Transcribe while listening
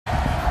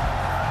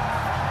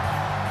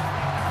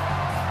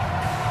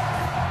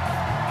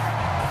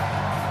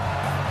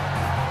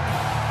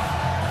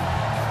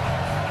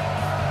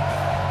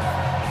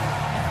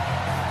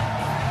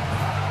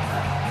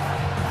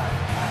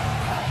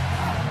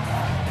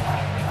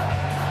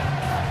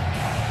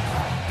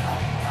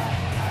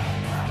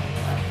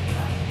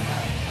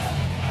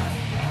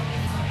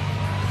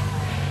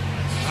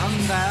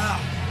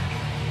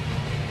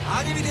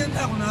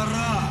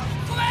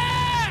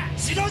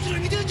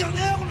じゃね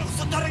えよこのク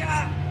ソったれが。な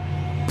んだ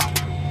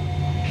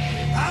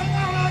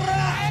この野郎、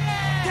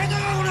出た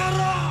かこの野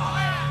郎。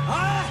あ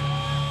あ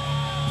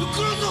ぶっ殺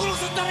すぞこのク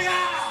ソったれが。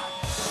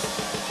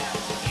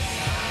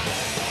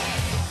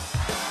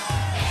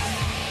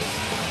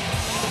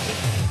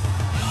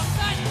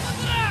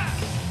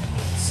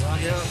下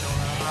げやがってお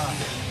前ら。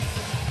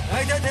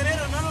大体てめえ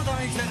ら何のた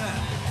めに来てる。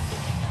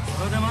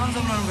それで満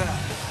足なのか。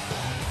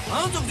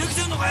満足でき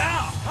てんのかよ。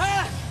あ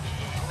あ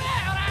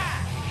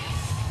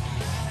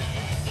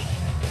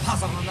パ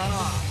ソコンだの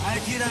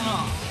IT だの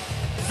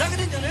ふざけ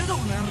てんじゃねえぞこ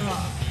の野郎。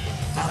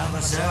ダラダ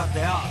ラしやがって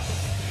よ。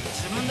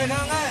自分で考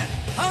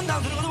え判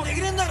断することもでき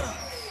ねえんだろ。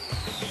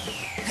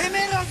て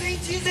めえら全員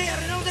人生や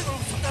り直せこの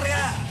クソったれ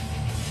が。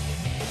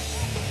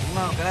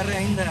今を変えり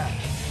ゃいいんだよ。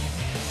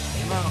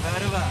今を変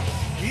えれば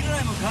未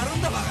来も変わる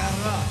んだバカ野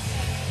郎。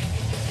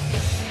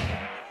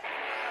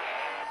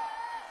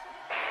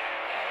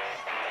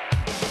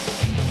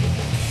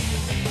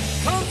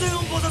観世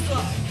音菩薩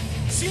は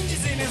真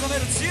実に目覚め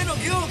る知恵の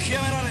行を極め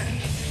られ、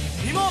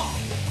身も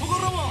心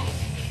も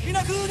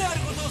皆空である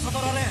ことを悟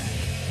られ、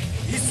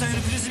一切の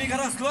苦しみか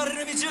ら救われ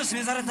る道を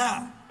示され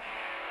た。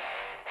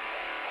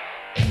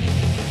て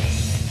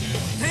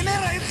めえ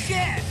らよく聞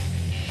け。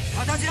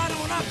形ある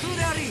ものは空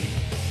であり、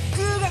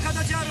空が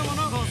形あるも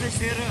のを構成し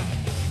ている。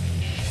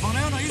この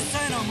世の一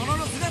切のもの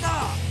の姿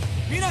は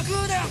皆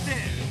空であって、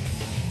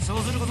生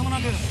ずることも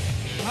なく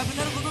なく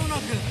なることもな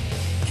く、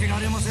汚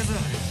れもせず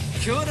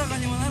清らか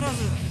にもなら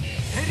ず、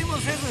減りも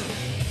せず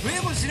増え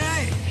もしな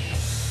い。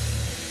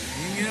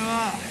人間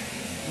は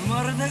生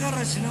まれてか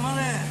ら死ぬま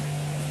で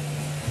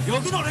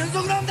欲の連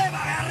続なんだよバ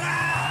カ野郎。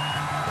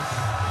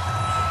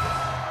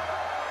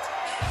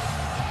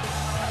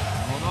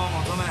物を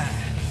求め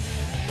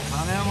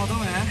金を求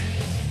め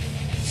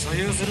所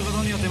有するこ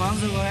とによって満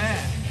足を得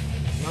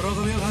喜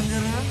びを感じ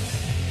る。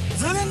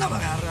ずるんだバ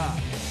カ野郎。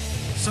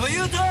所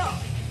有と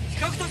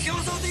比較と競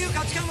争という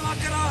価値観の中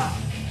からは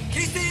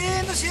決して永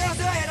遠の幸せは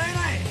得られ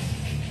ない。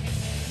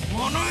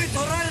物に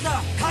取られ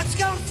た価値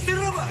観を捨て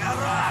ろバカ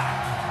野郎。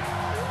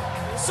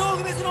勝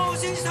負別の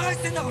教えに従っ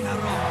てんだこの野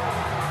郎。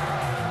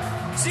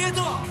知恵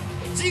と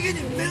慈義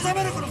に目覚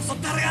めるこのクソっ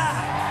たれが。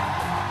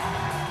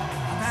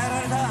与え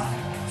られた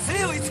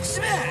生を慈し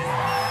め、そ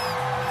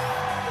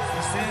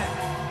して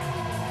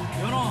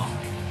世の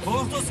幸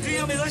福と救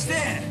いを目指して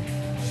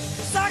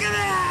叫べ。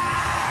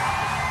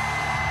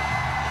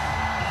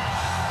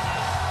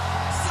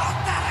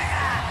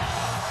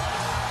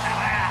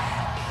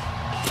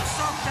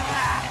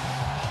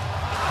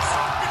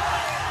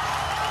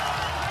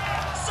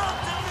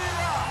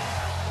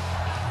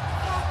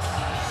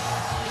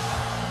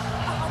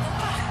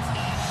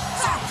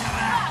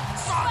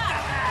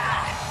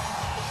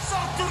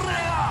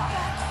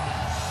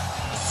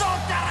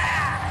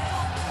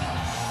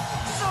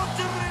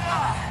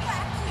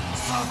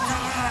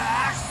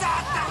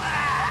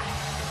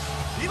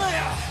今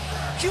や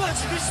木は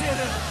熟している。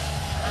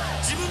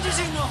自分自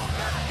身の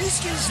意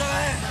識に従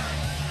え、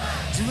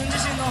自分自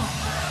身の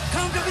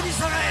感覚に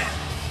従え、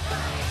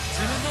自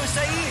分のし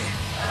たい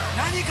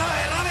何かを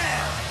選べ。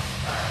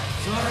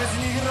強烈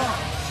に生きろ、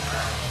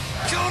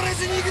強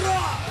烈に生きろ。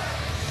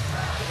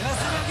安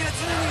らぎは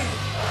常に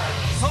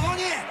そこ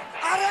に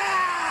ある。